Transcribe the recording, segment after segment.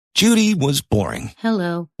Judy was boring.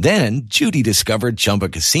 Hello. Then Judy discovered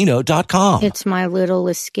ChumbaCasino.com. It's my little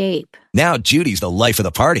escape. Now Judy's the life of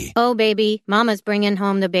the party. Oh, baby, mama's bringing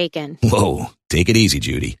home the bacon. Whoa, take it easy,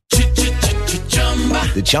 Judy.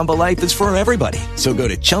 The Chumba life is for everybody. So go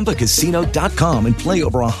to ChumbaCasino.com and play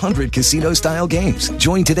over 100 casino-style games.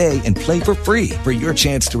 Join today and play for free for your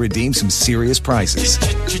chance to redeem some serious prizes.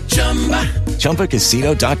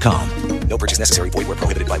 ChumbaCasino.com. No purchase necessary. Void where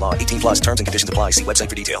prohibited by law. 18 plus terms and conditions apply. See website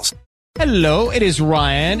for details. Hello, it is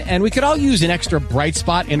Ryan, and we could all use an extra bright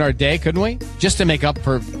spot in our day, couldn't we? Just to make up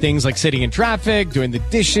for things like sitting in traffic, doing the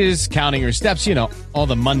dishes, counting your steps, you know, all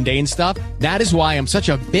the mundane stuff. That is why I'm such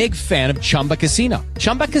a big fan of Chumba Casino.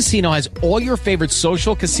 Chumba Casino has all your favorite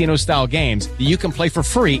social casino-style games that you can play for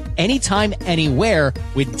free anytime, anywhere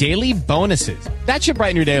with daily bonuses. That should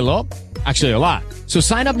brighten your day a little. Actually, a lot. So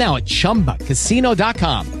sign up now at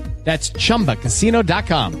ChumbaCasino.com. That's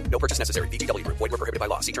ChumbaCasino.com. No purchase necessary. VGW Group. Void where prohibited by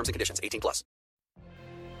law. See terms and conditions. 18 plus.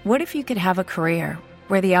 What if you could have a career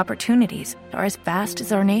where the opportunities are as vast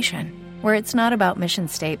as our nation, where it's not about mission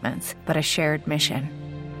statements, but a shared mission?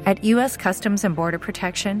 At U.S. Customs and Border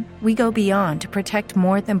Protection, we go beyond to protect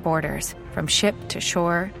more than borders. From ship to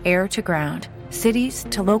shore, air to ground, cities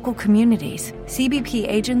to local communities, CBP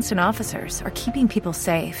agents and officers are keeping people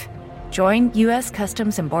safe. Join U.S.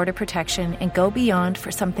 Customs and Border Protection and go beyond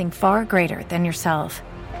for something far greater than yourself.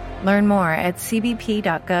 Learn more at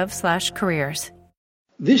cbp.gov/careers.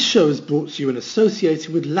 This show is brought to you in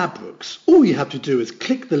association with Ladbrokes. All you have to do is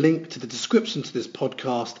click the link to the description to this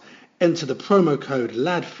podcast, enter the promo code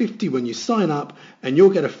LAD50 when you sign up, and you'll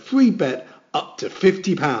get a free bet up to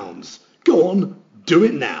 £50. Go on, do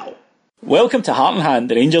it now. Welcome to Heart and Hand,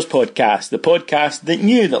 the Rangers podcast, the podcast that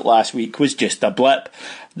knew that last week was just a blip.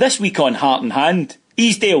 This week on Heart and Hand,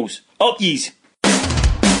 Easdales, up yees.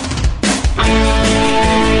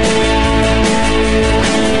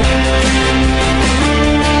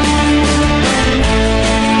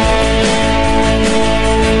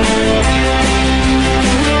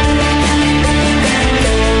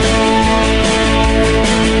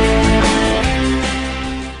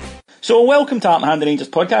 So welcome to Heart and Hand, the Rangers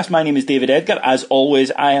podcast. My name is David Edgar. As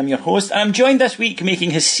always, I am your host, and I'm joined this week making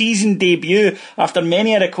his season debut after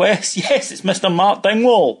many a request. Yes, it's Mr. Mark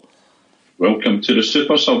Dingwall. Welcome to the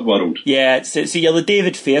super sub world. Yeah, you're the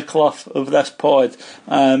David Fairclough of this pod.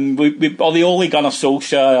 We or the Ole Gunnar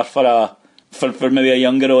Solskjaer for maybe a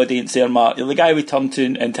younger audience there, Mark. You're the guy we turn to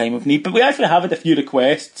in time of need. But we actually have had a few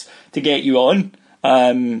requests to get you on,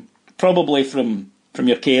 probably from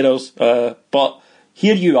your carers, but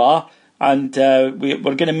here you are. And we're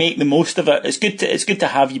going to make the most of it. It's good to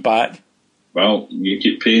have you back. Well, you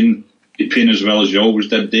keep paying as well as you always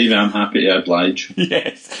did, Dave. I'm happy to oblige.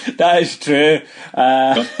 Yes, that is true.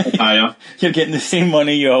 Higher. You're getting the same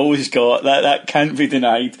money you always got. That can't be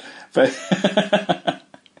denied. But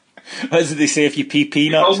what did they say if you pee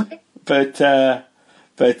peanuts? But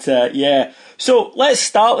yeah. So let's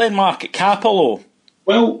start then, Mark, at Capello.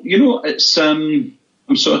 Well, it's I'm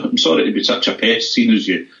sorry to be such a pest, seeing as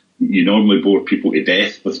you normally bore people to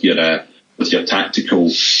death with your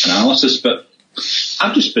tactical analysis, but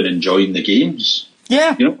I've just been enjoying the games.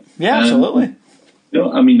 Yeah, absolutely.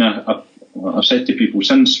 I've said to people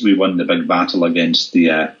since we won the big battle against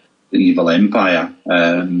the evil empire,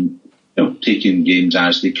 taking games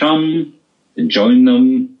as they come, enjoying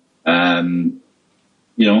them.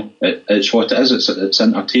 It's what it is. It's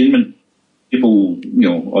entertainment. People,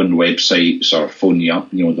 on websites or phone you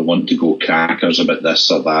up, they want to go crackers about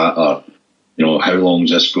this or that, or, how long is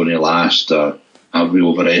this going to last, or have we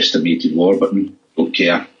overestimated Warburton? Don't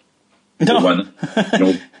care. No. We win,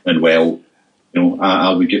 and well,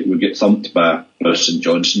 we get thumped by Bruce and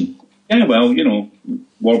Johnson. Yeah, well,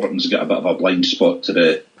 Warburton's got a bit of a blind spot to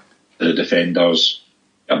the defenders,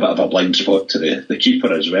 a bit of a blind spot to the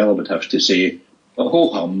keeper as well, I would have to say. But ho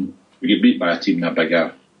hum, we get beat by a team that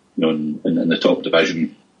bigger. In the top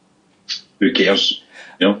division, who cares?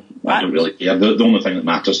 I don't really care. The only thing that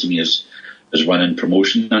matters to me is winning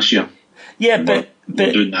promotion this year. Yeah, and but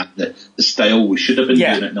we're doing that the style we should have been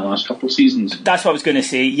doing it in the last couple of seasons. That's what I was going to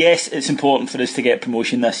say. Yes, it's important for us to get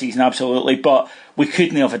promotion this season, absolutely. But we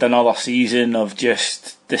couldn't have had another season of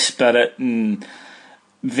just the spirit and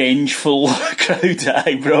vengeful crowd at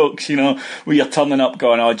Ibrox. Where you're turning up,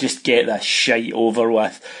 going, "Oh, just get this shite over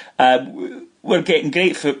with." We're getting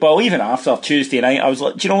great football. Even after Tuesday night, I was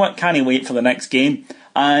like, do you know what? Can't wait for the next game.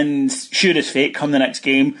 And sure as fate, come the next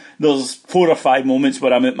game, there's 4 or 5 moments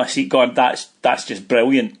where I'm at my seat going, that's just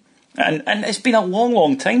brilliant. And it's been a long,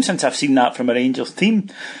 long time since I've seen that from a Rangers team.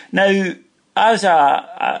 Now, as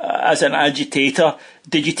an agitator,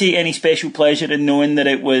 Did you take any special pleasure in knowing that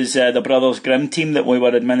it was the Brothers Grimm team that we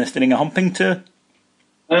were administering a humping to?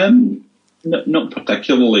 Not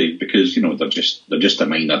particularly, because they're just a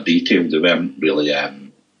minor detail. They weren't really.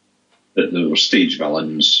 They were stage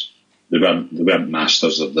villains. They weren't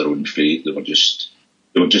masters of their own fate. They were just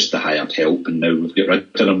the hired help, and now we've got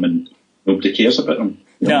rid of them, and nobody cares about them.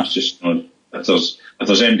 It's just if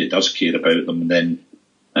there's anybody does care about them, then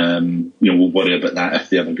we'll worry about that if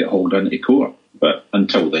they ever get hauled into court. But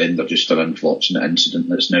until then, they're just an unfortunate incident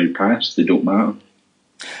that's now passed. They don't matter.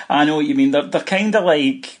 I know what you mean. They're kind of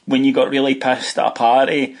like when you got really pissed at a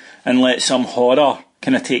party and let some horror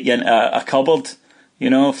kind of take you into a cupboard,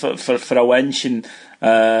 for a winch, and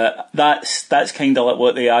that's kind of like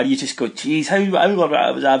what they are. You just go, geez, how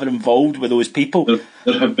was I ever involved with those people?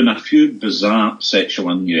 There have been a few bizarre sexual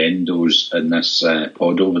innuendos in this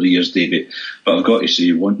pod over the years, David, but I've got to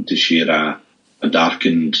say, wanting to share a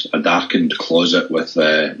darkened closet with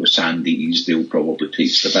Sandy Easdale probably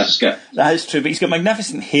takes the biscuit. That is true, but he's got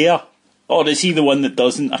magnificent hair. Or is he the one that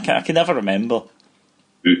doesn't? I can never remember.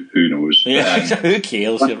 Who knows? Yeah, who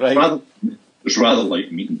cares? You're right. It's rather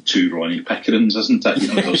like meeting two Ronnie Pickerings, isn't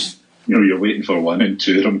it? You're waiting for one and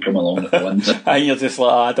two of them come along at once. And you're just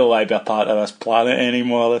like, I don't want to be a part of this planet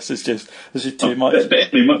anymore. This is too much.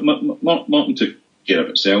 But anyway, Martin took care of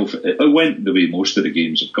itself. It went the way most of the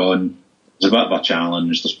games have gone. There's a bit of a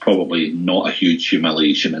challenge. There's probably not a huge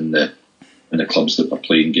humiliation in the clubs that were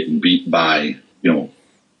playing, getting beat by 4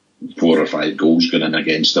 or 5 goals going in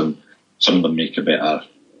against them. Some of them make a better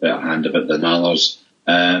hand of it than others.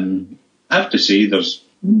 I have to say, there's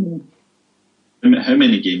how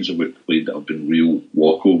many games have we played that have been real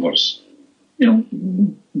walkovers?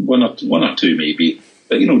 One or two maybe,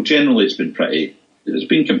 but generally it's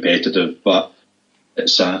been competitive. But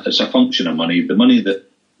it's a function of money. The money that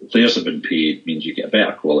the players have been paid means you get a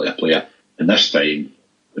better quality of player, and this time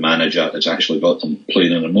the manager has actually got them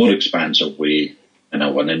playing in a more expansive way, in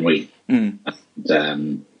a winning way. And,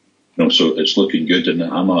 so it's looking good, and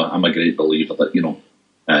I'm a great believer that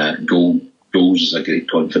goals is a great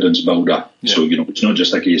confidence builder. Yeah. So it's not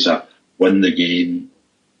just a case of win the game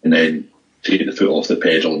and then take the foot off the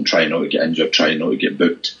pedal and try not to get injured, try not to get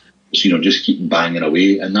booked. It's just keep banging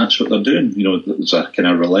away, and that's what they're doing. There's a kind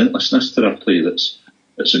of relentlessness to their play that's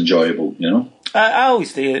enjoyable. I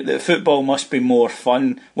always say that football must be more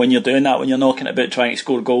fun when you're doing that, when you're knocking about trying to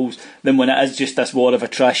score goals, than when it is just this war of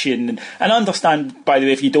attrition. And I understand, by the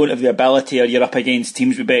way, if you don't have the ability or you're up against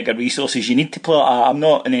teams with better resources, you need to play. I'm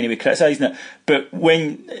not in any way criticising it, but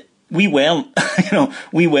when we weren't,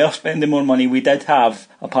 we were spending more money. We did have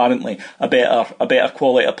apparently a better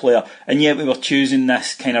quality of player, and yet we were choosing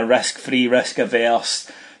this kind of risk-free, risk-averse.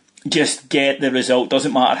 Just get the result.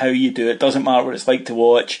 Doesn't matter how you do it. Doesn't matter what it's like to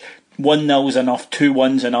watch. 1-0's enough,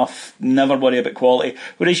 2-1's enough, never worry about quality.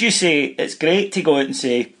 Whereas you say, it's great to go out and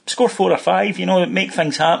say, score 4 or 5, make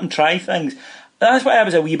things happen, try things. That's why I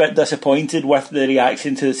was a wee bit disappointed with the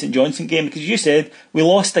reaction to the St Johnstone game, because you said, we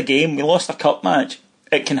lost a game, we lost a cup match.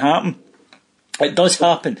 It can happen. It does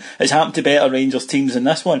happen. It's happened to better Rangers teams than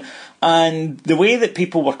this one. And the way that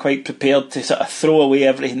people were quite prepared to sort of throw away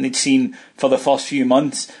everything they'd seen for the first few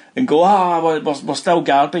months and go, we're still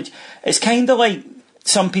garbage. It's kind of like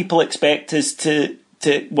some people expect us to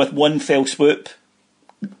with one fell swoop,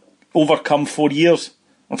 overcome 4 years,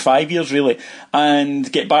 or 5 years really,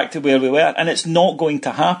 and get back to where we were. And it's not going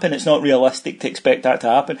to happen. It's not realistic to expect that to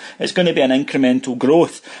happen. It's going to be an incremental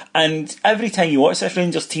growth. And every time you watch this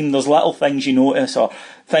Rangers team, there's little things you notice, or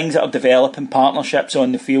things that are developing, partnerships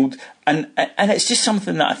on the field. And it's just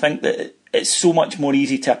something that I think that it's so much more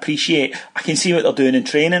easy to appreciate. I can see what they're doing in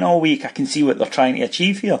training all week. I can see what they're trying to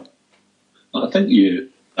achieve here. I think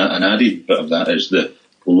an added bit of that is the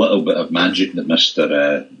little bit of magic that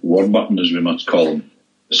Mr. Warburton, as we must call him,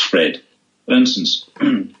 has spread. For instance,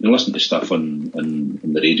 you listen to stuff on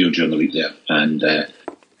the radio during the week there, and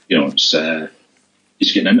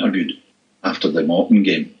he's getting interviewed after the Morton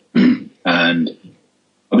game, and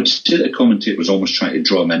I would say that the commentator was almost trying to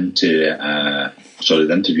draw him into. The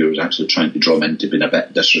interviewer was actually trying to draw him into being a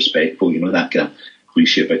bit disrespectful. That kind of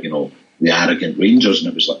cliche about the arrogant Rangers,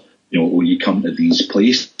 and it was like, you come to these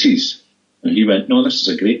places, and he went, no, this is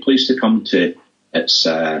a great place to come to. It's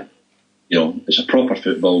it's a proper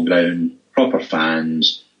football ground, proper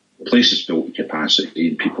fans. The place is built to capacity,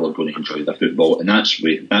 and people are going to enjoy their football. And that's the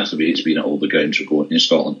way it's been at all the grounds we're going in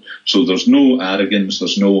Scotland. So there's no arrogance.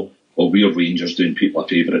 There's no, we're Rangers doing people a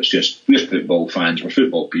favour. It's just, we're football fans. We're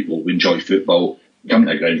football people. We enjoy football. Coming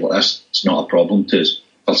to a ground like this, it's not a problem to us.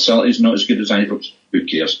 Facility's not as good as Ibrox. Who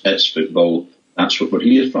cares? It's football. That's what we're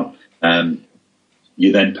here for.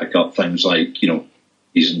 You then pick up things like,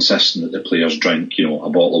 He's insisting that the players drink, a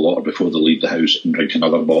bottle of water before they leave the house and drink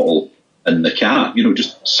another bottle in the car.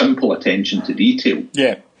 Just simple attention to detail.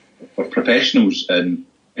 Yeah. For professionals. And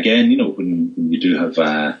again, when you do have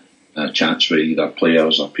chats with either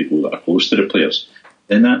players or people that are close to the players,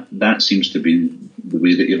 then that seems to be the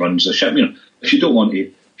way that he runs the ship. If you don't want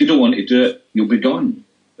to do it, you'll be gone.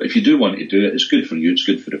 But if you do want to do it, it's good for you. It's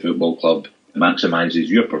good for the football club. It maximises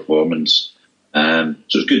your performance. So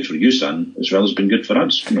it's good for you, son, as well as being good for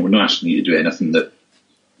us. We're not asking you to do anything that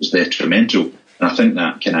is detrimental. And I think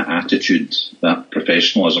that kind of attitude, that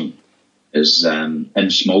professionalism, is in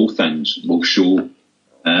small things will show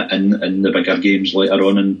in the bigger games later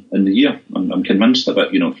on in the year. I'm convinced of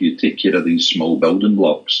it. If you take care of these small building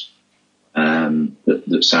blocks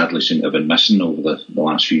that sadly seem to have been missing over the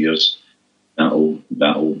last few years,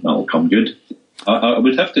 that'll come good. I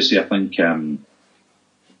would have to say, I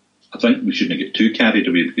think we shouldn't get too carried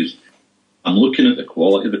away, because I'm looking at the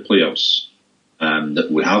quality of the players that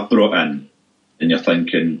we have brought in, and you're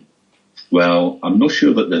thinking, well, I'm not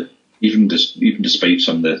sure that even despite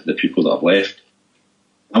some of the people that have left,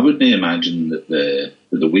 I wouldn't imagine that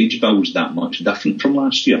the wage bill is that much different from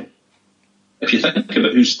last year. If you think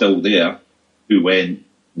about who's still there, who went,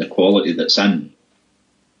 the quality that's in,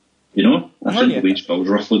 I think the wage bill is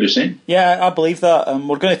roughly the same. Yeah, I believe that.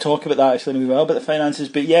 We're going to talk about that actually as well, about the finances.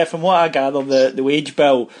 But yeah, from what I gather, the wage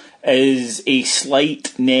bill is a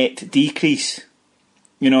slight net decrease.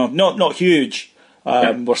 Not huge.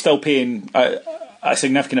 We're still paying a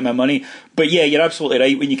significant amount of money. But yeah, you're absolutely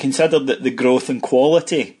right when you consider that the growth in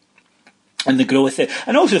quality and the growth,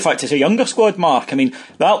 and also the fact it's a younger squad, Mark. I mean,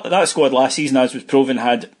 that squad last season, as was proven,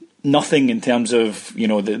 had nothing in terms of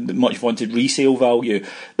the much vaunted resale value.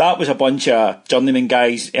 That was a bunch of journeyman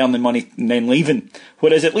guys earning money and then leaving.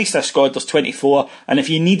 Whereas at least this squad, there's 24, and if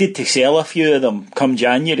you needed to sell a few of them come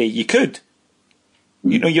January, you could.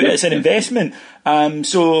 It's an investment.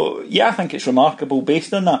 So yeah, I think it's remarkable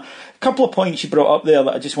based on that. A couple of points you brought up there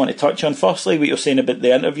that I just want to touch on. Firstly, what you're saying about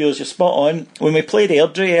the interviews, you're spot on. When we played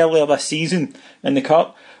Airdrie earlier this season in the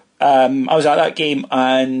Cup, I was at that game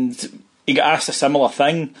and he got asked a similar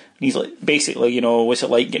thing, and he's like, basically, what's it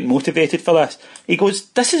like getting motivated for this? He goes,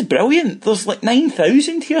 this is brilliant, there's like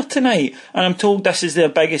 9,000 here tonight, and I'm told this is their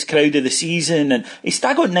biggest crowd of the season, and he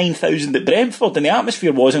still got 9,000 at Brentford, and the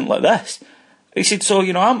atmosphere wasn't like this. He said, so,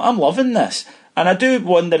 I'm loving this. And I do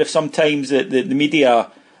wonder if sometimes the media,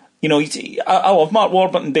 I love Mark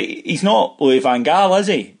Warburton, but he's not Louis van Gaal, is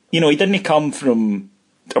he? He didn't come from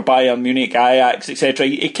Bayern Munich, Ajax, etc.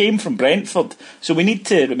 He came from Brentford. So we need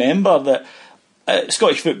to remember that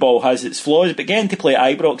Scottish football has its flaws, but getting to play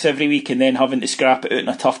at Ibrox every week and then having to scrap it out in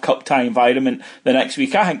a tough cup tie environment the next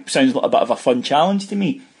week, I think sounds like a bit of a fun challenge to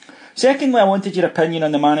me. Secondly, I wanted your opinion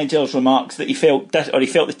on the manager's remarks that he felt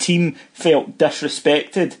the team felt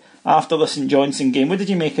disrespected after the St Johnstone game. What did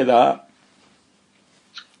you make of that?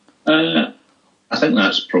 I think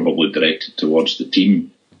that's probably directed towards the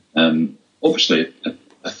team. Obviously,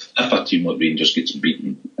 if a team like Rangers gets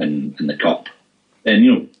beaten in the cup,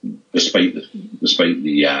 then despite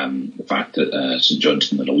the fact that St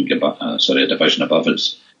Johnstone are a division above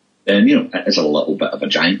us, then it is a little bit of a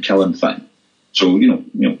giant killing thing. So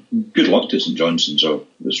good luck to St Johnstone. So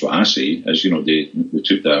that's what I say. As they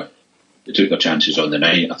took their chances on the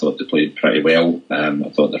night. I thought they played pretty well. I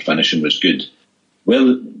thought their finishing was good.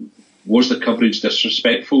 Well, was the coverage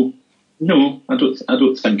disrespectful? No, I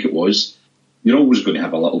don't think it was. You're always going to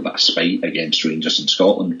have a little bit of spite against Rangers in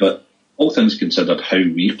Scotland, but all things considered, how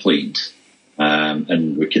we played,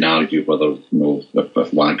 and we can argue whether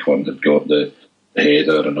if Waghorn had got the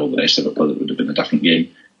header and all the rest of it, whether it would have been a different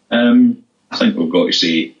game. I think we've got to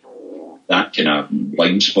say that kind of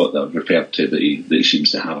blind spot that I've referred to that he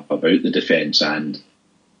seems to have about the defence, and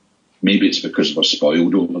maybe it's because we're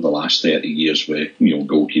spoiled over the last 30 years with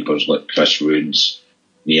goalkeepers like Chris Wounds,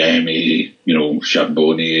 Niemi,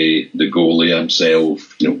 Charbonnier, the goalie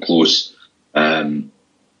himself, Close. I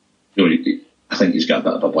think he's got a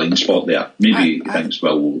bit of a blind spot there. Maybe he thinks,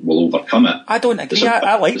 we'll overcome it. I don't agree.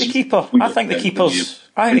 I like the keeper. I think the keeper's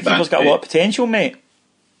got a lot of potential, mate.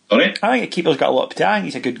 Sorry? I think the keeper's got a lot of potential. I think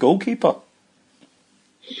he's a good goalkeeper.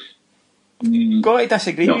 Got to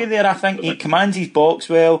disagree with you there. I think he commands his box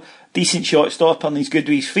well, decent shot stopper, and he's good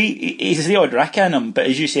with his feet. He's the odd rick in him, but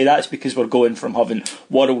as you say, that's because we're going from having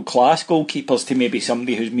world-class goalkeepers to maybe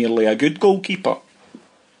somebody who's merely a good goalkeeper.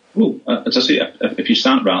 Well, as I say, if you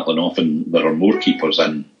start rattling off, and there are more keepers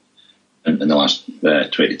in the last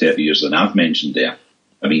 20, 30 years than I've mentioned there,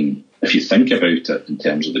 I mean, if you think about it in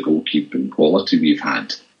terms of the goalkeeping quality we've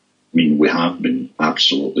had, I mean, we have been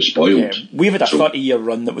absolutely spoiled. Yeah, we've had a 30-year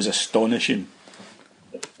run that was astonishing.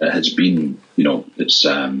 it has been, it's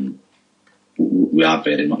we are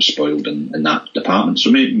very much spoiled in that department.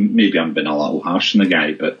 So maybe I'm being a little harsh on the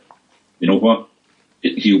guy, but you know what?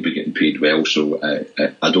 He'll be getting paid well. So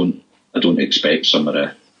I don't expect some of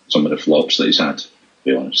the flops that he's had, to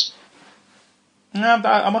be honest. No,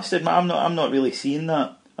 I must admit, I'm not really seeing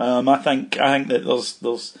that. I think that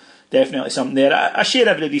there's definitely something there. I share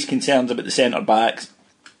everybody's concerns about the centre backs.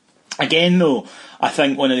 Again, though, I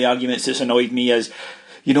think one of the arguments that's annoyed me is,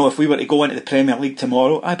 if we were to go into the Premier League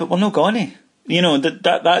tomorrow, but we're not going to.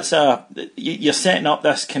 That's you're setting up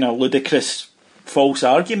this kind of ludicrous false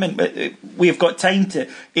argument, but we've got time to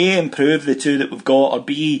A, improve the two that we've got, or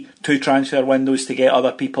B, 2 transfer windows to get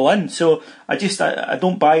other people in. So I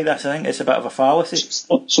don't buy this. I think it's a bit of a fallacy.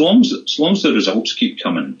 So long as the results keep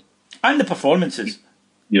coming and the performances,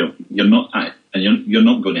 you're not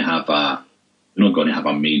going to have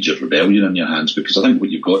a major rebellion in your hands, because I think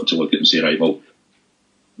what you've got to look at and say, right, well,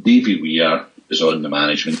 Davy Weir is on the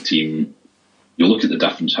management team. You look at the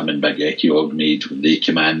difference him and Big Ekiog made when they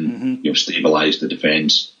came in, stabilised the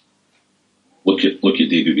defence. Look at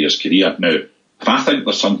Davy Weir's career. Now, if I think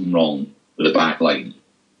there's something wrong with the back line,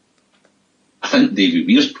 I think Davy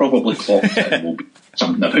Weir's probably clocked it and will be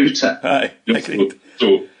something about it. Aye,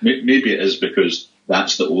 so maybe it is because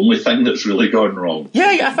that's the only thing that's really gone wrong.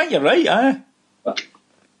 Yeah, I think you're right. I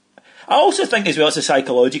also think as well it's a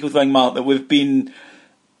psychological thing, Mark, that we've been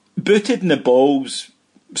booted in the balls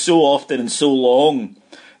so often and so long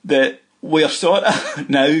that we're sort of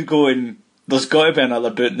now going, there's got to be another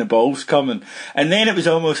boot in the balls coming. And then it was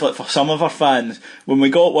almost like for some of our fans, when we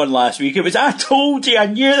got one last week, it was, I told you, I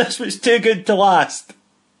knew this was too good to last.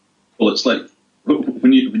 Well, it's like,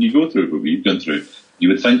 when you go through what we've gone through, you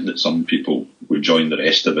would think that some people would join the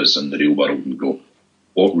rest of us in the real world and go,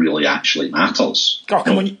 what really actually matters? Oh,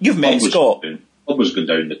 come on, you've met Scott. Club was going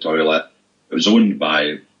down the toilet. It was owned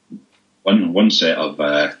by one set of,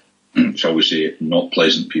 shall we say, not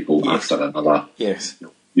pleasant people after another. Yes.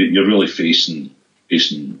 You're really facing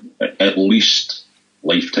at least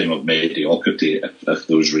lifetime of mediocrity if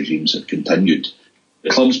those regimes had continued.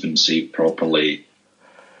 The club's been saved properly.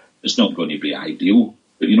 It's not going to be ideal,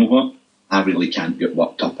 but you know what? I really can't get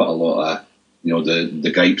worked up at a lot of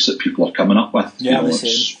the gripes that people are coming up with. Yeah,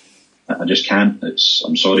 I just can't.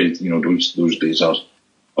 I'm sorry. Those days are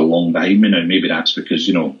long behind me now. Maybe that's because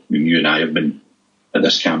you and I have been at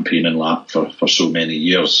this campaigning lap for so many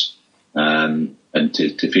years, and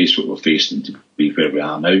to face what we're faced and to be where we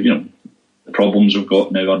are now. The problems we've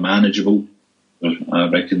got now are manageable. I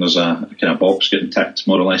reckon there's a kind of box getting ticked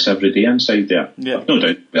more or less every day inside there. Yeah. I've no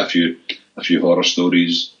doubt there'll be a few horror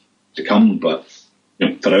stories to come, but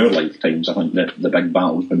for our lifetimes, I think the big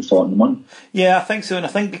battle's been fought and won. Yeah, I think so, and I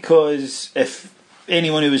think because if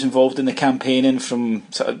anyone who was involved in the campaigning from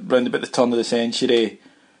sort of round about the turn of the century,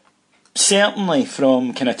 certainly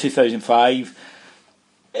from kind of 2005,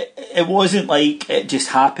 it wasn't like it just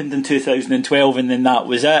happened in 2012 and then that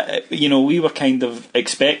was it. We were kind of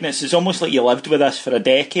expecting it. It's almost like you lived with us for a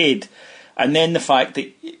decade, and then the fact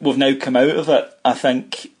that we've now come out of it, I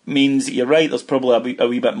think, means that you're right. There's probably a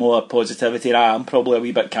wee bit more positivity, and I am probably a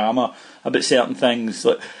wee bit calmer about certain things.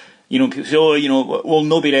 Like, people say, we'll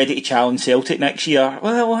not be ready to challenge Celtic next year.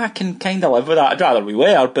 Well, I can kind of live with that. I'd rather we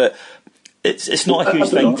were, but it's not a huge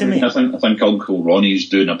thing to me. I think Uncle Ronnie's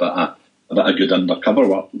doing a bit of good undercover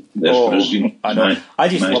work there for us. I know. I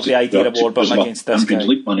just love the idea of Warburton against this guy.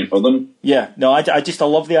 League money for them. Yeah, no, I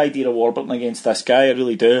love the idea of Warburton against this guy. I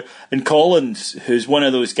really do. And Collins, who's one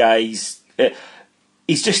of those guys,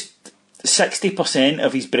 he's just 60%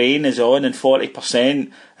 of his brain is on, and 40%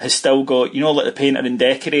 has still got, like the painter and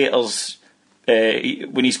decorators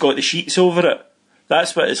when he's got the sheets over it.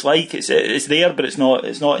 That's what it's like. It's there, but it's not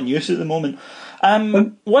in use at the moment.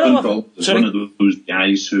 One of those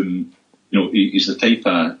guys whom he's the type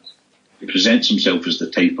of, he presents himself as the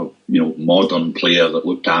type of modern player that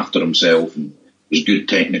looked after himself and was good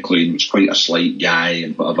technically and was quite a slight guy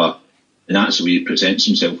and whatever. And that's the way he presents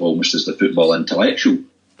himself, almost as the football intellectual.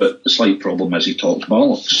 But the slight problem is he talks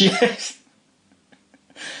bollocks. Yes.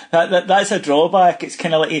 That's a drawback. It's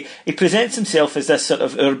kind of like he presents himself as this sort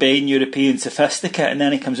of urbane European sophisticate, and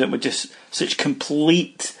then he comes out with just such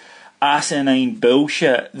complete asinine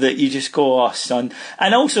bullshit that you just go, oh son.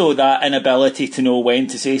 And also that inability to know when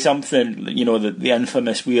to say something, the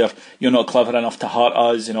infamous you're not clever enough to hurt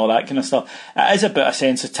us and all that kind of stuff. It is about a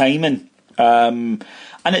sense of timing, and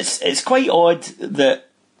it's quite odd that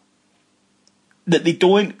they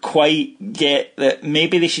don't quite get that.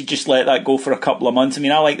 Maybe they should just let that go for a couple of months. I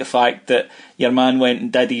mean, I like the fact that your man went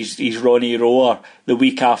and did his Ronnie Roar the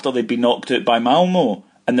week after they'd been knocked out by Malmo.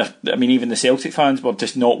 And even the Celtic fans were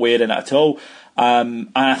just not wearing it at all. And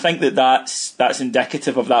I think that's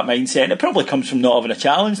indicative of that mindset. And it probably comes from not having a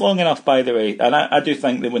challenge long enough, by the way. And I do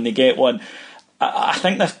think that when they get one, I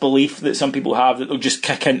think this belief that some people have that they'll just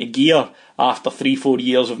kick into gear after 3-4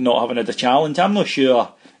 years of not having had a challenge, I'm not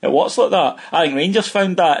sure it works like that. I think Rangers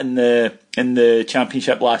found that in the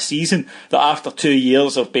Championship last season, that after 2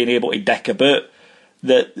 years of being able to dick about,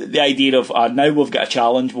 that the idea of now we've got a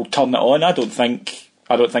challenge, we'll turn it on. I don't think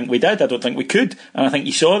we did. I don't think we could. And I think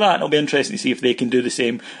you saw that, and it'll be interesting to see if they can do the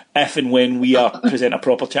same if and when we present a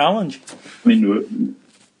proper challenge. I mean,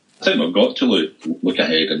 I think we've got to look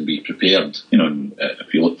ahead and be prepared. You know,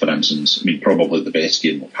 if you look, for instance, I mean, probably the best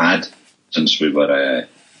game we've had since we were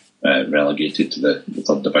relegated to the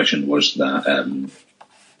third division was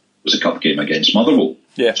a cup game against Motherwell.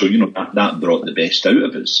 Yeah. So, you know, that brought the best out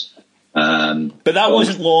of us. But that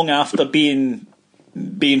wasn't long after being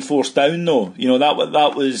forced down, though. You know,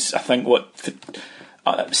 that was, I think,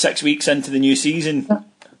 6 weeks into the new season.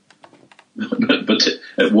 But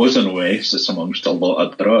it was an oasis amongst a lot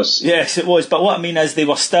of draws. Yes, it was. But what I mean is, a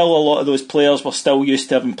lot of those players were still used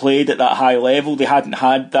to having played at that high level. They hadn't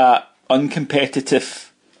had that uncompetitive,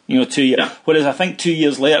 2 years. Yeah. Whereas I think 2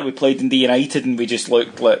 years later we played in the United and we just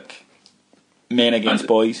looked like men against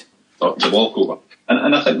boys. To walk over.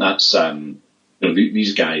 And I think that's,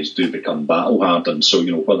 these guys do become battle hardened. So,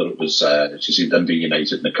 whether it was, as you see, Dundee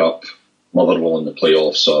United in the Cup, Motherwell in the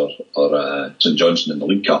playoffs, or St Johnstone in the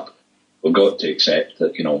League Cup, we've got to accept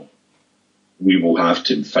that, we will have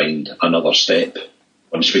to find another step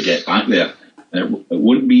once we get back there. And it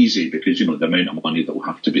won't be easy because, the amount of money that will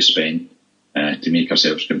have to be spent to make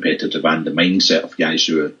ourselves competitive, and the mindset of guys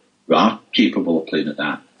who are capable of playing at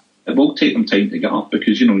that. It will take them time to get up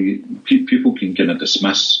because, people can kind of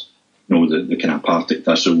dismiss, the kind of Partick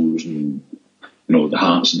Thistles and, the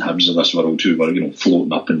Hearts and Hibs of this world who were,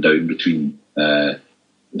 floating up and down between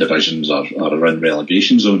divisions or around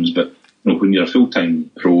relegation zones. But, when you're a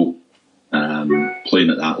full-time pro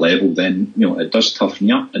playing at that level, then, it does toughen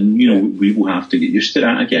you up. And, we will have to get used to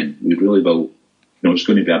that again. We really will. It's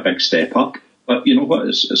going to be a big step up. But you know what?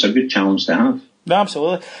 It's a good challenge to have.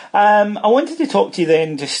 Absolutely. I wanted to talk to you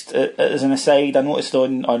then, just as an aside, I noticed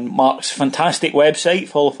on Mark's fantastic website,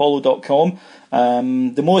 followfollow.com,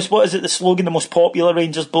 the slogan, the most popular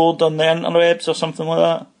Rangers board on the interwebs or something like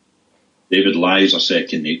that? David, lies are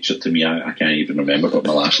second nature to me. I can't even remember what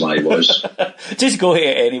my last lie was. Just go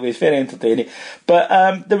ahead anyway, it's very entertaining.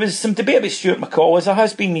 But there was some debate about Stuart McCall, as there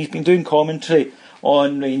has been. He's been doing commentary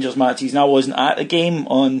on Rangers matches, and I wasn't at the game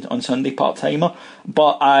on Sunday, part-timer,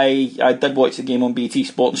 but I did watch the game on BT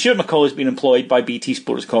Sport. And Stuart McCall has been employed by BT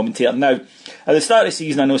Sport as commentator. Now, at the start of the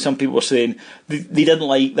season, I know some people were saying they didn't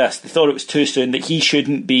like this. They thought it was too soon, that he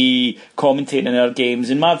shouldn't be commentating in our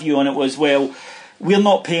games. And my view on it was, well, we're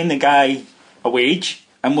not paying the guy a wage,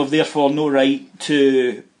 and we've therefore no right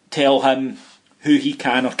to tell him who he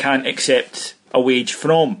can or can't accept a wage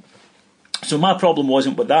from. So my problem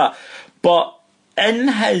wasn't with that. But in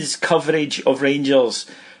his coverage of Rangers,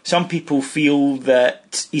 some people feel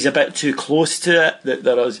that he's a bit too close to it, that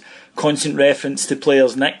there is constant reference to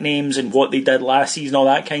players' nicknames and what they did last season, all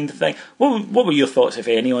that kind of thing. What were your thoughts, if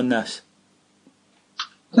any, on this?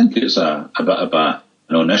 I think it's a bit of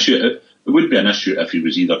an issue. It would be an issue if he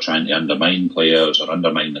was either trying to undermine players or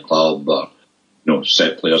undermine the club, or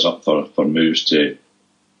set players up for moves to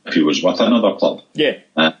if he was with another club. Yeah.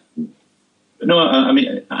 No, I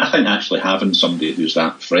mean, I think actually having somebody who's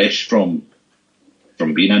that fresh from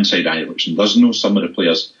being inside Irish and does know some of the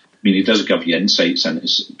players, I mean, he does give you insights into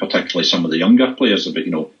particularly some of the younger players about,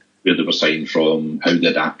 where they were signed from, how they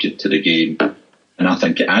adapted to the game, and I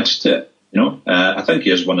think it adds to it, I think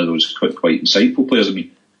he is one of those quite insightful players, I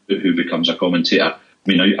mean, who becomes a commentator. I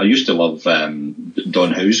mean, I used to love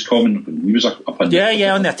Don Howe's comment when he was up on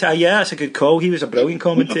that's a good call. He was a brilliant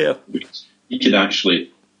commentator. He could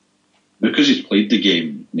actually, because he's played the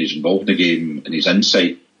game and he's involved in the game and he's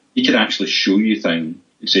insight, he can actually show you things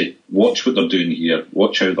and say, watch what they're doing here,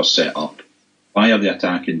 watch how they're set up, why are they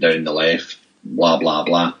attacking down the left, blah, blah,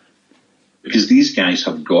 blah. Because these guys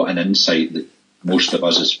have got an insight that most of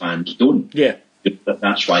us as fans don't. Yeah.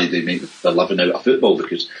 That's why they make their living out of football,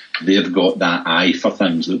 because they've got that eye for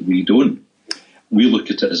things that we don't. We look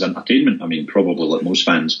at it as entertainment. I mean, probably like most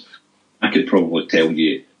fans, I could probably tell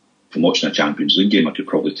you, from watching a Champions League game, I could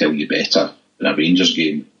probably tell you better than a Rangers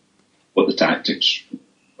game what the tactics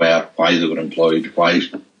were, why they were employed, why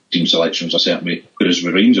team selection was a certain way. Whereas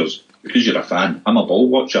with Rangers, because you're a fan, I'm a ball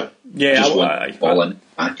watcher. Yeah, I just want the ball in the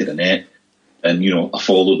back of the net, and I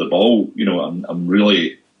follow the ball. I'm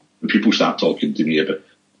really, when people start talking to me about,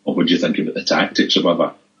 what do you think about the tactics or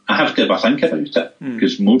whatever, I have to have a think about it,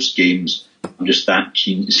 because most games I'm just that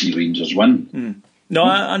keen to see Rangers win. No,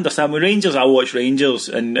 I understand. With Rangers, I watch Rangers,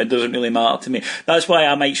 and it doesn't really matter to me. That's why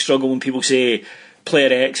I might struggle when people say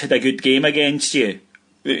player X had a good game against you.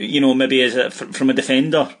 You know, maybe from a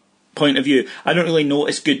defender point of view. I don't really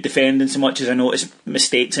notice good defending so much as I notice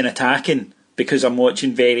mistakes in attacking, because I'm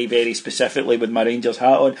watching very, very specifically with my Rangers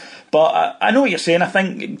hat on. But I know what you're saying. I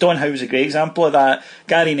think Don Howe's a great example of that.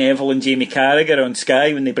 Gary Neville and Jamie Carragher on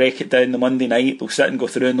Sky, when they break it down the Monday night, they'll sit and go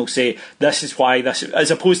through and they'll say, this is why this,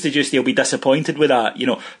 as opposed to just they'll be disappointed with that. You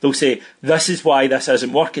know, they'll say, this is why this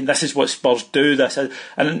isn't working. This is what Spurs do.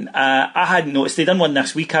 And I hadn't noticed. They done one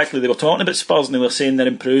this week, actually. They were talking about Spurs and they were saying their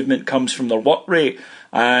improvement comes from their work rate.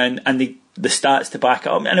 And the stats to back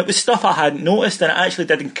it up, and it was stuff I hadn't noticed, and it actually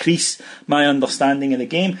did increase my understanding of the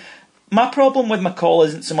game. My problem with McCall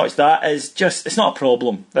isn't so much that, it's not a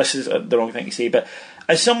problem, this is the wrong thing to say, but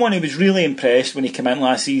as someone who was really impressed when he came in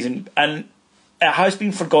last season, and it has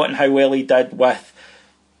been forgotten how well he did with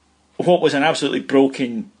what was an absolutely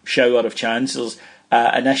broken shower of chances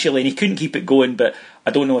initially, and he couldn't keep it going, but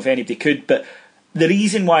I don't know if anybody could. But the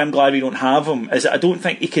reason why I'm glad we don't have him is that I don't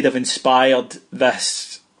think he could have inspired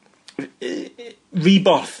this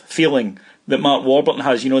rebirth feeling that Mark Warburton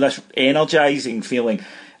has, you know, this energising feeling.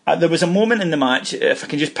 There was a moment in the match, if I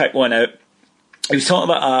can just pick one out, he was talking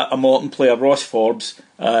about a Morton player, Ross Forbes,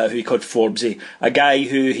 who he called Forbesy, a guy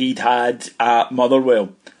who he'd had at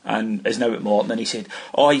Motherwell and is now at Morton, and he said,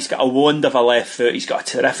 oh, he's got a wand of a left foot, he's got a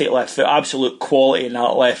terrific left foot, absolute quality in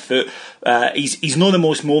that left foot, he's not the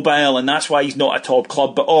most mobile and that's why he's not a top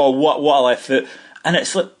club, but oh, what a left foot. And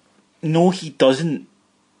it's like, no, he doesn't.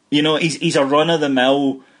 You know, he's a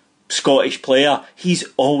run-of-the-mill Scottish player. He's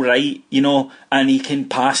all right, you know, and he can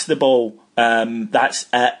pass the ball. That's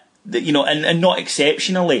it, you know, and not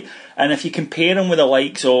exceptionally. And if you compare him with the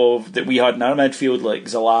likes of that we had in our midfield, like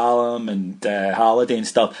Zalalem and Halliday and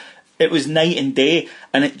stuff, it was night and day.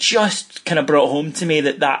 And it just kind of brought home to me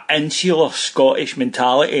that insular Scottish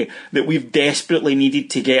mentality that we've desperately needed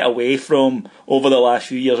to get away from over the last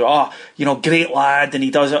few years. Oh, you know, great lad, and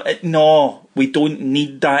he does it. No, we don't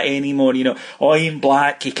need that anymore. You know, oh, Ian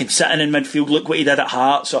Black, he can sit in midfield, look what he did at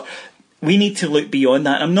Hearts. Or we need to look beyond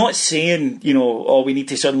that. And I'm not saying, you know, oh, we need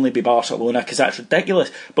to suddenly be Barcelona, because that's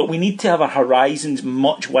ridiculous. But we need to have our horizons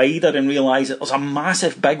much wider and realise that there's a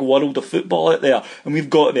massive big world of football out there, and we've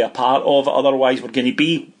got to be a part of it. Otherwise, we're going to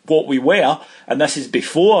be what we were, and this is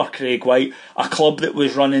before Craig White, a club that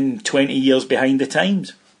was running 20 years behind the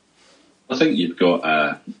times. I think you've got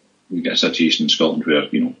a situation in Scotland where,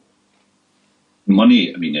 you know,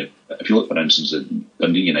 money, I mean, if you look, for instance, at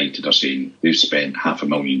Dundee United are saying they've spent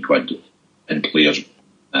 £500,000 in players'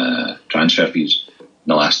 transfer fees in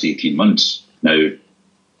the last 18 months. Now,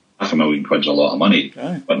 £500,000 is a lot of money,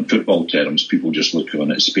 but in football terms, people just look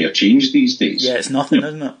on it as spare change these days. Yeah, it's nothing,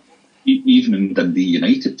 isn't it? Even in Dundee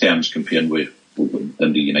United terms, comparing with what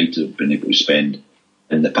Dundee United have been able to spend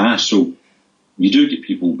in the past. So you do get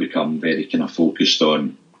people become very kind of focused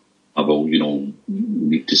on, well, you know, we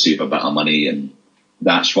need to save a bit of money, and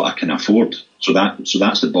that's what I can afford. So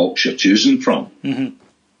that's the box you're choosing from. Mm-hmm.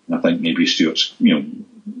 And I think maybe Stuart's, you know,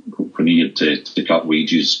 when he had to cut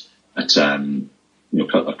wages at, you know,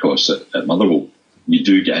 cut their costs at Motherwell, you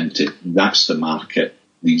do get into, that's the market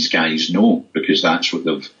these guys know, because that's what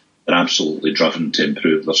they're absolutely driven to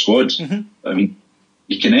improve their squads. Mm-hmm. I mean,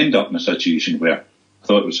 you can end up in a situation where, I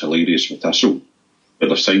thought it was hilarious with Thistle, where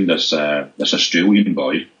they've signed this Australian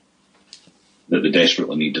boy that they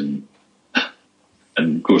desperately need, and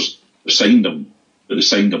of course they signed him, but they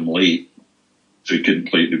signed him late, so he couldn't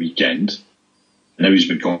play at the weekend. And now he's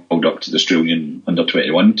been called up to the Australian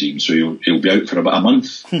under-21 team, so he'll be out for about a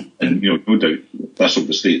month. And, you know, no doubt Thistle,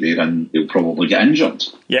 the state they're in, he'll probably get injured.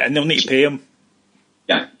 Yeah, and they'll need to pay him.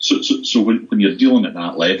 Yeah, so when you're dealing at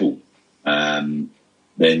that level, then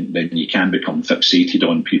you can become fixated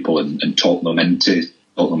on people and talk them into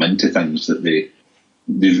things that they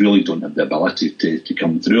really don't have the ability to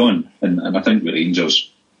come through on. And I think with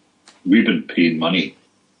Rangers, we've been paying money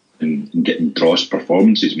and getting dross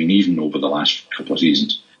performances. I mean, even over the last couple of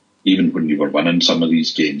seasons, even when you were winning some of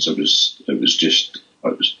these games, it was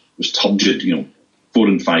turgid, you know, 4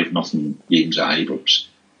 and 5-0 games at Ibrox,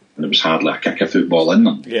 and there was hardly a kick of football in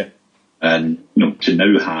them. Yeah. And, you know, to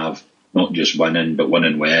now have not just winning, but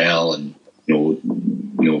winning well, and, you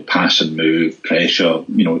know, pass and move, pressure,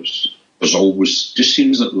 you know, there's always, just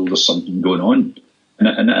seems that there's something going on.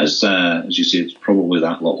 And it is, as you say, it's probably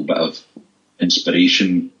that little bit of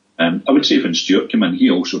inspiration. I would say when Stuart came in,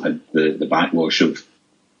 he also had the backwash of,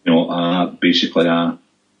 you know, basically a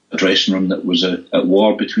dressing room that was at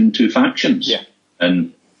war between two factions. Yeah.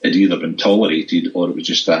 And had either been tolerated or it was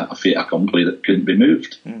just a fait accompli that couldn't be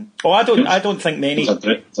moved. Oh, I don't think many.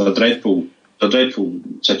 It's a dreadful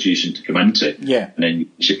situation to come into. Yeah. And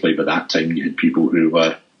then basically by that time you had people who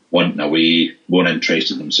were wanting away, weren't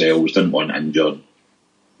interested themselves, didn't want injured,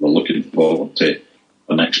 were looking forward to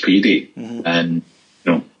the next payday. And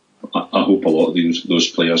I hope a lot of those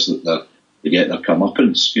players that they get their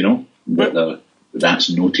comeuppance, that's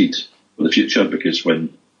noted for the future, because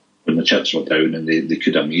when the chips were down and they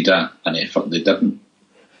could have made an effort, they didn't.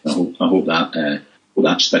 I hope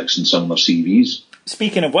that sticks in some of their CVs.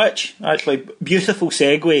 Speaking of which, actually, beautiful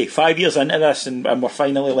segue. 5 years into this, and we're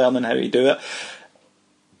finally learning how to do it.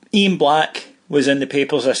 Ian Black was in the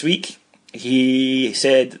papers this week. He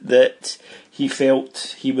said that he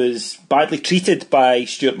felt he was badly treated by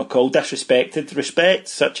Stuart McCall, disrespected. Respect,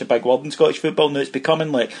 such a big word in Scottish football. Now it's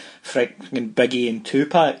becoming like freaking Biggie and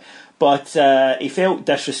Tupac. But he felt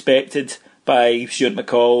disrespected by Stuart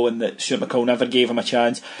McCall, and that Stuart McCall never gave him a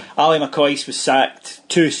chance. Ali McCoist was sacked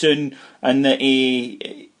too soon, and that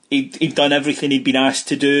he'd done everything he'd been asked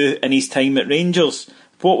to do in his time at Rangers.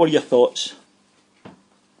 What were your thoughts?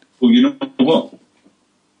 Well, you know what?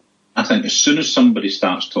 I think as soon as somebody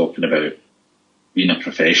starts talking about being a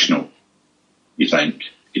professional, you think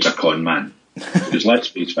he's a con man. Because let's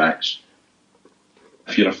face facts.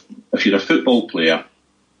 If you're a football player,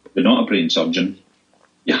 you're not a brain surgeon,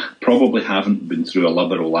 you probably haven't been through a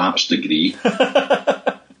liberal arts degree.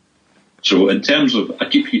 So in terms of,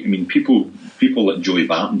 people like Joey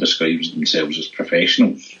Barton describes themselves as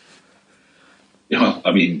professionals.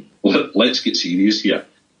 Let's get serious here.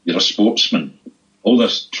 You're a sportsman. All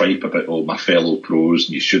this tripe about, my fellow pros,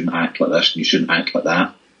 and you shouldn't act like this and you shouldn't act like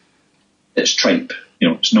that. It's tripe.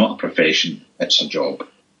 It's not a profession, it's a job.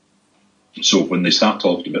 So when they start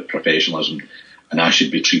talking about professionalism and I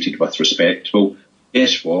should be treated with respect, well,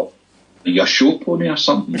 guess what? Are you a show pony or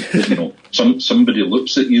something? Somebody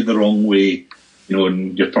looks at you the wrong way,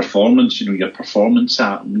 and your performance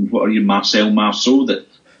art, what are you, Marcel Marceau, that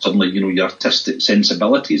suddenly, your artistic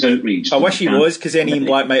sensibility is outraged. I wish he was, because then Ian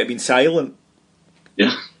Black might have been silent.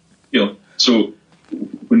 Yeah. So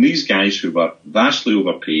when these guys who were vastly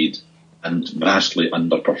overpaid and vastly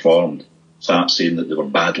underperformed start saying that they were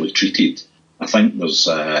badly treated, I think there's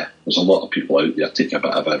a lot of people out there take a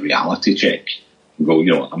bit of a reality check and go,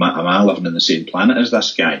 am I living in the same planet as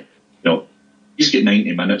this guy? He's got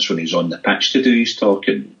 90 minutes when he's on the pitch to do his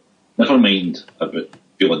talking. Never mind about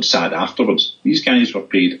feeling sad afterwards. These guys were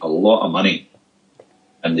paid a lot of money,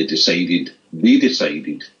 and they decided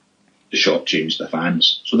to shortchange the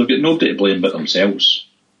fans. So they've got nobody to blame but themselves.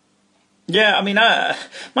 Yeah,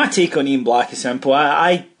 my take on Ian Black is simple.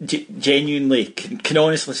 I genuinely can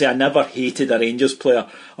honestly say I never hated a Rangers player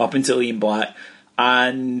up until Ian Black,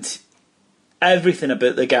 and everything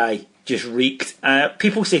about the guy just reeked.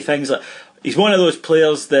 People say things like, he's one of those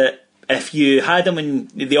players that if you had him in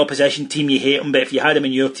the opposition team, you hate him, but if you had him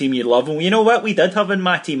in your team, you love him. Well, you know what? We did have him in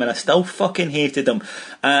my team, and I still fucking hated him.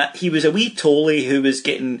 He was a wee tolly who was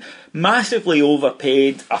getting massively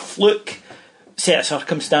overpaid, a fluke set of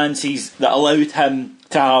circumstances that allowed him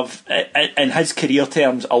to have, in his career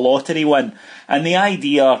terms, a lottery win. And the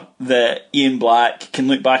idea that Ian Black can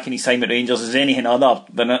look back in his time at Rangers as anything other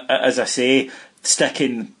than, as I say,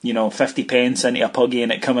 sticking 50 pence into a puggy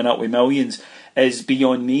and it coming up with millions is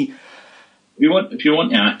beyond me. If you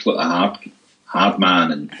want to act like a hard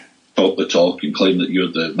man and talk the talk and claim that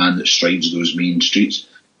you're the man that strides those mean streets,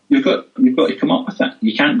 you've got to come up with it.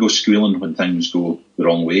 You can't go squealing when things go the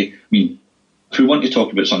wrong way. If we want to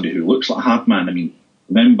talk about somebody who looks like a hard man,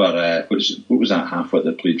 remember what was that halfwit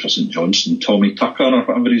that played for St Johnstone, Tommy Tucker or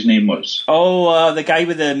whatever his name was? Oh, the guy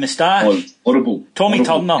with the moustache. Oh, horrible. Tommy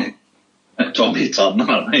Turner. Tommy Turner,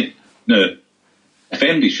 right? No. If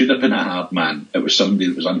anybody should have been a hard man, it was somebody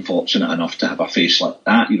that was unfortunate enough to have a face like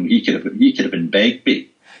that. He could have been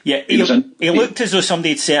Begbie. Yeah, he looked as though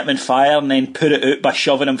somebody had set him in fire and then put it out by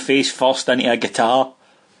shoving him face first into a guitar.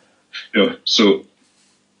 So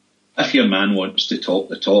if your man wants to talk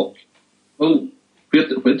the talk, well,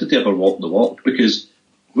 where did he ever walk the walk? Because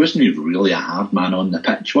wasn't he really a hard man on the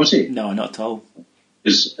pitch, was he? No, not at all.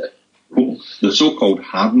 The so-called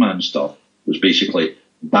hard man stuff was basically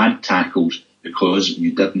bad tackles because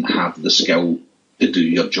you didn't have the skill to do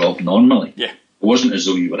your job normally. Yeah. It wasn't as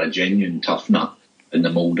though you were a genuine tough nut in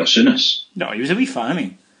the mould of Souness. No, he was a wee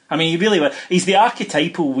fanny. He really was. He's the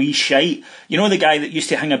archetypal wee shite. The guy that used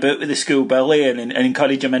to hang about with the school bully and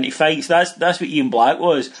encourage him into fights. That's what Ian Black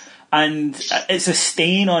was. And it's a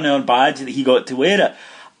stain on our badge that he got to wear it.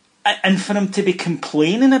 And for him to be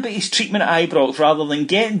complaining about his treatment at Ibrox rather than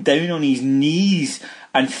getting down on his knees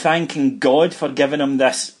and thanking God for giving him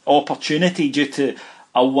this opportunity due to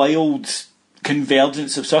a wild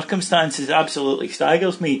convergence of circumstances. It absolutely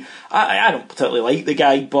staggers me. I don't particularly like the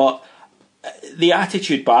guy, but the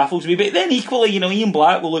attitude baffles me. But then equally, Ian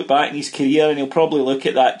Black will look back in his career and he'll probably look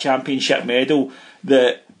at that championship medal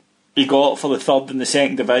that he got for the third and the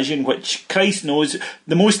second division, which Christ knows,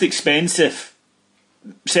 the most expensive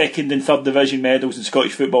second and third division medals in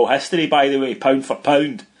Scottish football history, by the way, pound for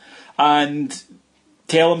pound, and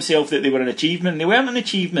tell himself that they were an achievement. They weren't an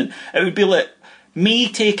achievement. It would be like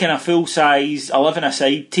me taking a full-size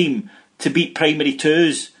 11-a-side team to beat primary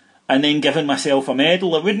twos and then giving myself a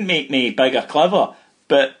medal. It wouldn't make me big or clever,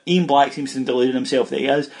 but Ian Black seems to delude himself that he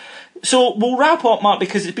is. So we'll wrap up, Mark,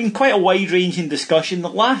 because it's been quite a wide-ranging discussion. The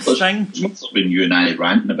last thing... It's must have been you and I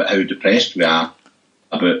ranting about how depressed we are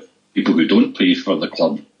about people who don't play for the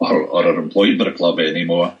club or are employed by the club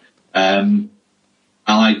anymore.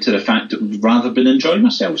 Allied to the fact that we've rather been enjoying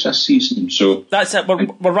ourselves this season. So that's it.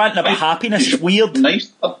 We're ranting about happiness. It's weird. Nice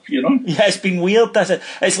stuff, Yeah, it's been weird.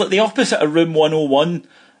 It's like the opposite of Room 101.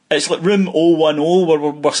 It's like Room 010, where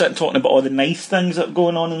we're sitting talking about all the nice things that are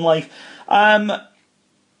going on in life.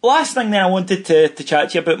 Last thing then I wanted to chat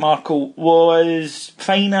to you about, Marco, was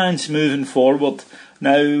finance moving forward.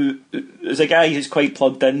 Now, as a guy who's quite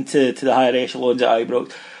plugged into the higher echelons at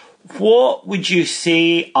Ibrox, what would you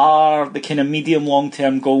say are the kind of medium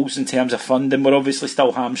long-term goals in terms of funding? We're obviously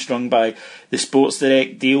still hamstrung by the Sports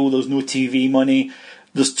Direct deal. There's no TV money.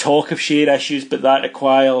 There's talk of share issues, but that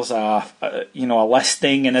requires a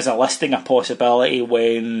listing. And is a listing a possibility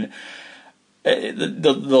when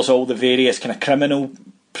there's all the various kind of criminal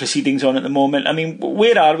proceedings on at the moment? I mean,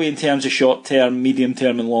 where are we in terms of short-term,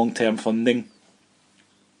 medium-term and long-term funding?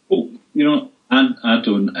 Well, I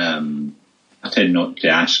don't... I tend not to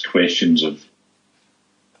ask questions of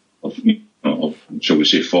shall we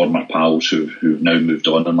say, former pals who've now moved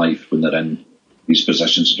on in life when they're in these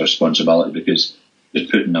positions of responsibility, because they're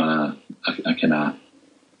putting a kind of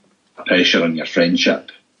pressure on your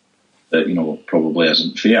friendship that probably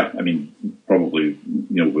isn't fair. I mean, probably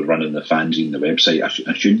we're running the fanzine, the website.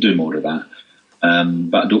 I should do more of that,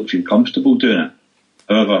 but I don't feel comfortable doing it.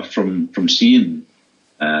 However, from seeing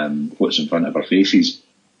what's in front of our faces,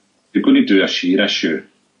 if you're going to do a share issue,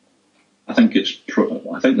 I think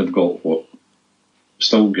they've got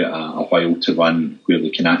still got a while to run where they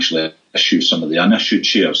can actually issue some of the unissued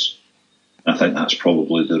shares. I think that's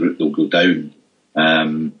probably the route they'll go down,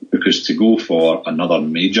 because to go for another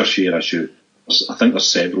major share issue, I think there's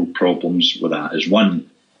several problems with that. Is one,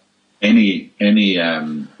 any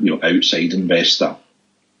outside investor,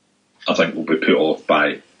 I think, will be put off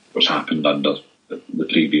by what's happened under the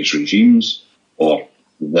previous regimes, or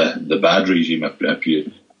the bad regime, if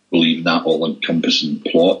you believe that all-encompassing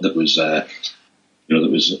plot that was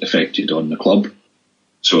effected on the club.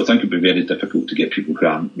 So I think it'd be very difficult to get people who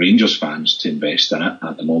aren't Rangers fans to invest in it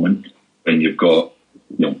at the moment, when you've got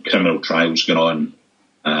criminal trials going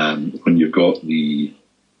on, when you've got the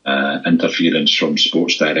interference from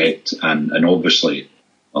Sports Direct, and obviously,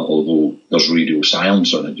 although there's radio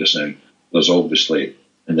silence on it just now, there's obviously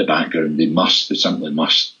in the background they simply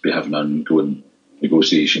must be having ongoing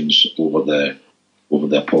negotiations over the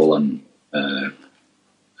appalling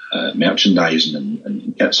merchandising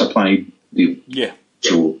and kit supply deal. Yeah.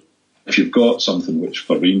 So if you've got something which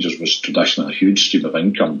for Rangers was traditionally a huge stream of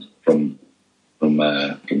income from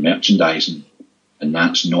merchandising, and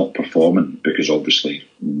that's not performing, because obviously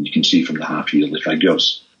you can see from the half-yearly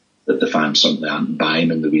figures that the fans simply aren't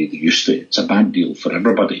buying in the way they used to. It's a bad deal for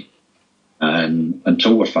everybody. And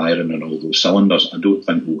until we're firing on all those cylinders, I don't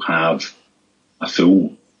think we'll have a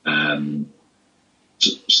full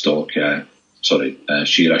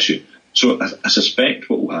share issue. So I suspect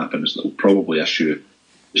what will happen is they'll probably issue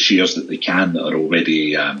the shares that they can that are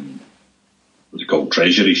already what they call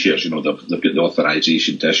treasury shares. They've got the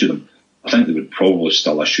authorisation to issue them. I think they would probably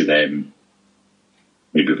still issue them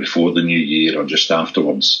maybe before the new year or just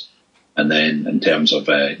afterwards. And then in terms of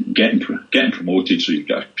getting promoted, so you've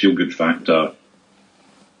got a feel-good factor,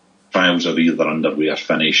 trials are either underway or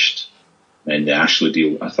finished, and the Ashley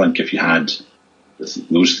deal, I think if you had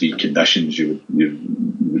those three conditions, you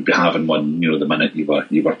would be having one, the minute you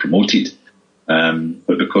were promoted.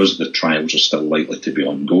 But because the trials are still likely to be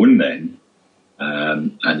ongoing then,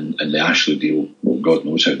 and the Ashley deal, well, God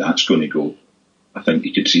knows how that's going to go, I think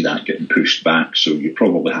you could see that getting pushed back. So you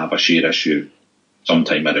probably have a share issue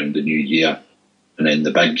sometime around the new year, and then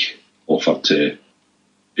the big offer to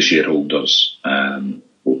the shareholders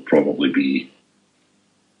will probably be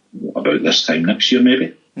about this time next year,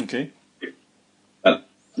 maybe. Okay.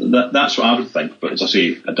 That's what I would think, but as I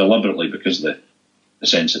say, deliberately, because the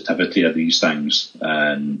sensitivity of these things,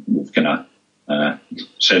 and we've kind of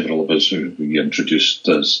Several of us who you introduced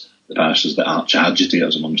as the past as the arch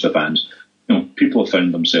agitators amongst the fans, people have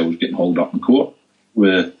found themselves getting hauled up in court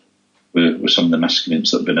with some of the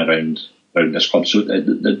miscreants that have been around this club. So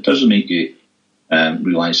it does make you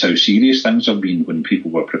realise how serious things have been when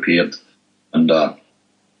people were prepared under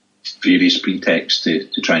various pretexts to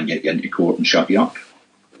try and get you into court and shut you up,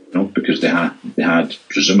 because they had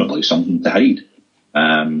presumably something to hide.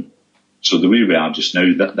 So the way we are just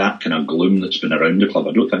now, that kind of gloom that's been around the club,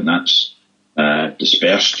 I don't think that's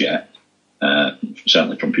dispersed yet,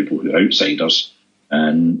 certainly from people who are outsiders.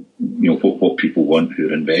 And what people want who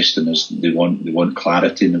are investing is they want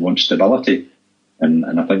clarity and they want stability.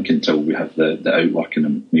 And I think until we have the outwork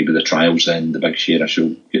and maybe the trials, then the big share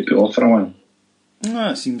shall get put off for a while.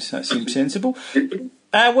 That seems sensible.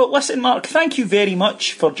 Well, listen, Mark, thank you very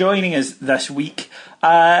much for joining us this week.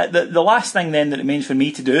 The last thing then that remains for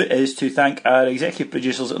me to do is to thank our executive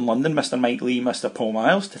producers in London, Mr. Mike Lee, Mr. Paul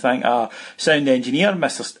Miles, to thank our sound engineer,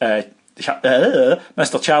 Mr.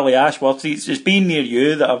 Charlie Ashworth. It's been near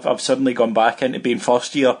you that I've suddenly gone back into being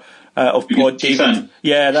first year of Pod David.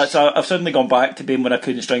 Yeah, I've suddenly gone back to being when I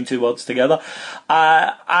couldn't string two words together.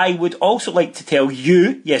 I would also like to tell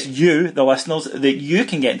you, yes, you, the listeners, that you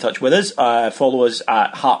can get in touch with us. Follow us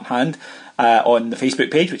at Heart and Hand on the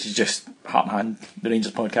Facebook page, which is just Heart and Hand, the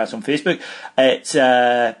Rangers podcast on Facebook. It's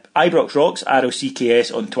Ibrox Rocks,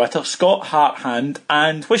 ROCKS on Twitter, Scott Heart Hand,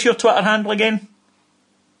 and what's your Twitter handle again?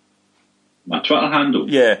 My Twitter handle?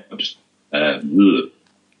 Yeah. God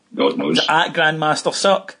knows. Is it at Grandmaster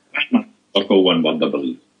Suck? All one word, I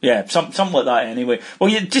believe. Yeah, something like that anyway. Well,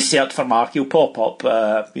 you just search for Mark, he'll pop up,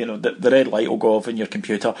 the red light will go off on your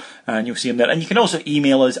computer and you'll see him there. And you can also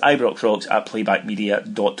email us,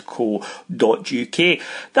 ibroxrocks@playbackmedia.co.uk.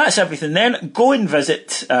 That's everything then. Go and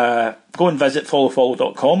visit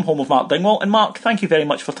followfollow.com, home of Mark Dingwall. And Mark, thank you very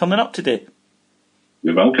much for turning up today.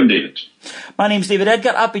 You're welcome, David. My name's David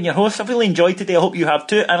Edgar, I've been your host. I've really enjoyed today, I hope you have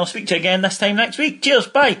too, and I'll speak to you again this time next week. Cheers,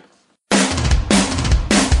 bye.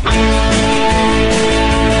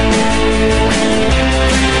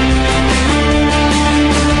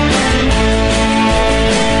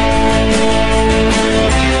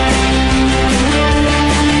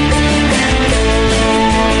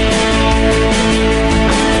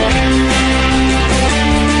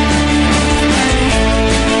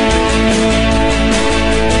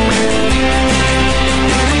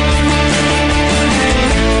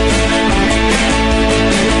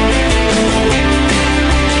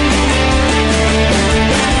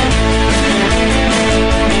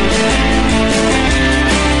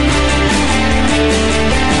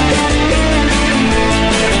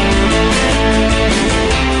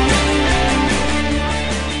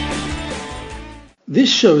 This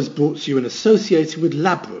show is brought to you in association with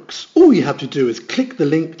Ladbrokes. All you have to do is click the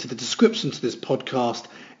link to the description to this podcast,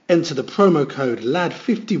 enter the promo code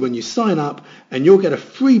LAD50 when you sign up, and you'll get a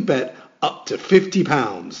free bet up to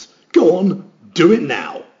 £50. Go on, do it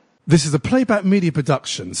now. This is a Playback Media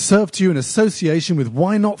production served to you in association with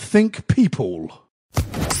Why Not Think People.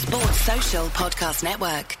 Sports Social Podcast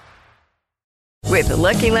Network. With the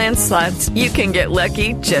Lucky Land Slots, you can get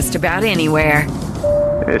lucky just about anywhere.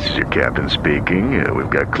 This is your captain speaking.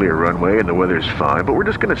 We've got clear runway and the weather's fine, but we're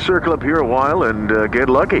just going to circle up here a while and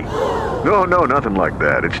get lucky. No, nothing like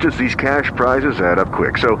that. It's just these cash prizes add up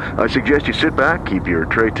quick. So I suggest you sit back, keep your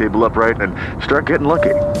tray table upright, and start getting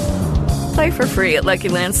lucky. Play for free at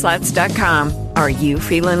LuckyLandSlots.com. Are you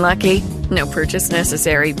feeling lucky? No purchase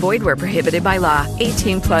necessary. Void where prohibited by law.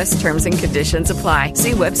 18+ terms and conditions apply.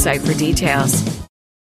 See website for details.